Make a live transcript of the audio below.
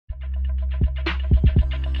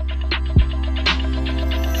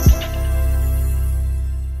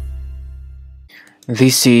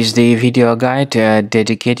This is the video guide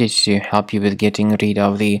dedicated to help you with getting rid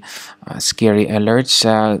of the scary alerts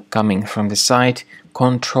coming from the site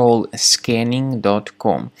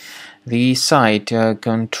controlscanning.com. The site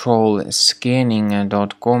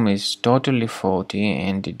controlscanning.com is totally faulty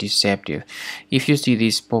and deceptive. If you see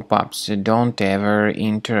these pop-ups, don't ever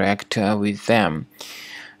interact with them.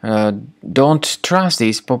 Don't trust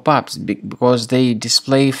these pop-ups because they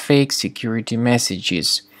display fake security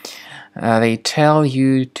messages. They tell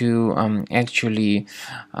you to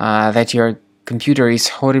that your computer is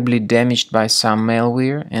horribly damaged by some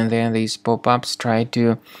malware, and then these pop-ups try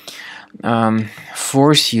to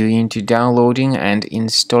force you into downloading and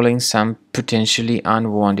installing some potentially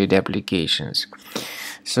unwanted applications.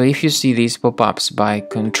 So if you see these pop-ups by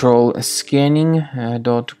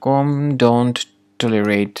controlscanning.com, don't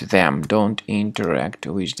tolerate them, don't interact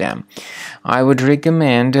with them. I would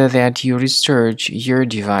recommend that you research your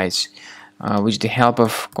device with the help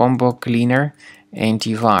of Combo Cleaner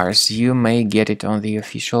Antivirus. You may get it on the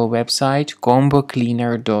official website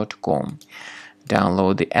combocleaner.com.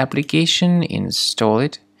 Download the application, install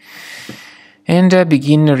it, and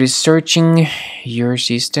begin researching your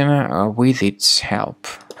system with its help.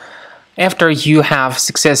 After you have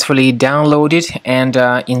successfully downloaded and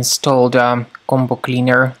installed Combo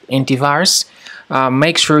Cleaner Antivirus,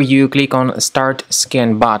 make sure you click on Start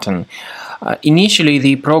Scan button. Initially,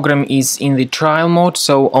 the program is in the trial mode,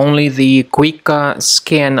 so only the quick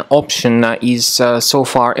scan option is so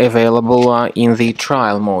far available in the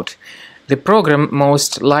trial mode. The program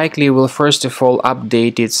most likely will first of all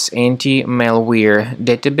update its anti-malware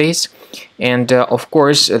database, and of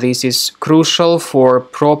course this is crucial for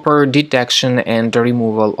proper detection and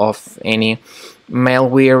removal of any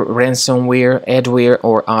malware, ransomware, adware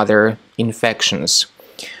or other infections.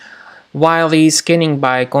 While the scanning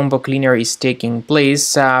by Combo Cleaner is taking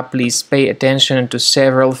place, please pay attention to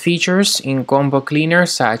several features in Combo Cleaner,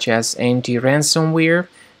 such as anti-ransomware.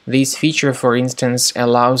 This feature, for instance,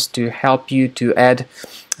 allows to help you to add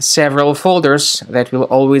several folders that will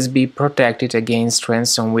always be protected against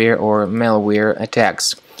ransomware or malware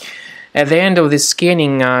attacks. At the end of the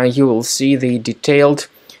scanning, you will see the detailed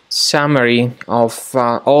summary of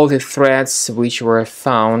all the threats which were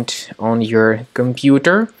found on your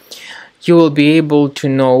computer. You will be able to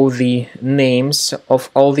know the names of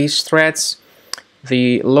all these threats,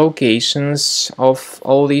 the locations of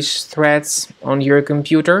all these threats on your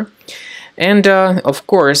computer, and of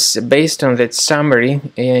course, based on that summary,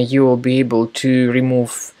 you will be able to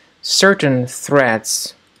remove certain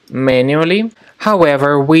threats manually.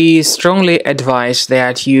 However, we strongly advise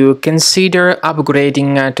that you consider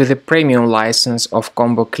upgrading to the premium license of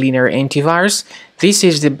Combo Cleaner Antivirus. This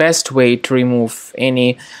is the best way to remove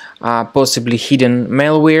any possibly hidden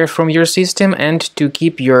malware from your system and to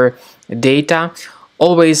keep your data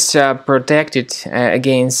always protected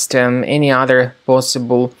against any other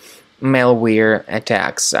possible malware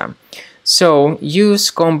attacks. So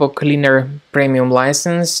use Combo Cleaner Premium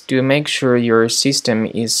license to make sure your system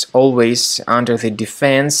is always under the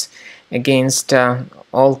defense against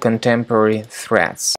all contemporary threats.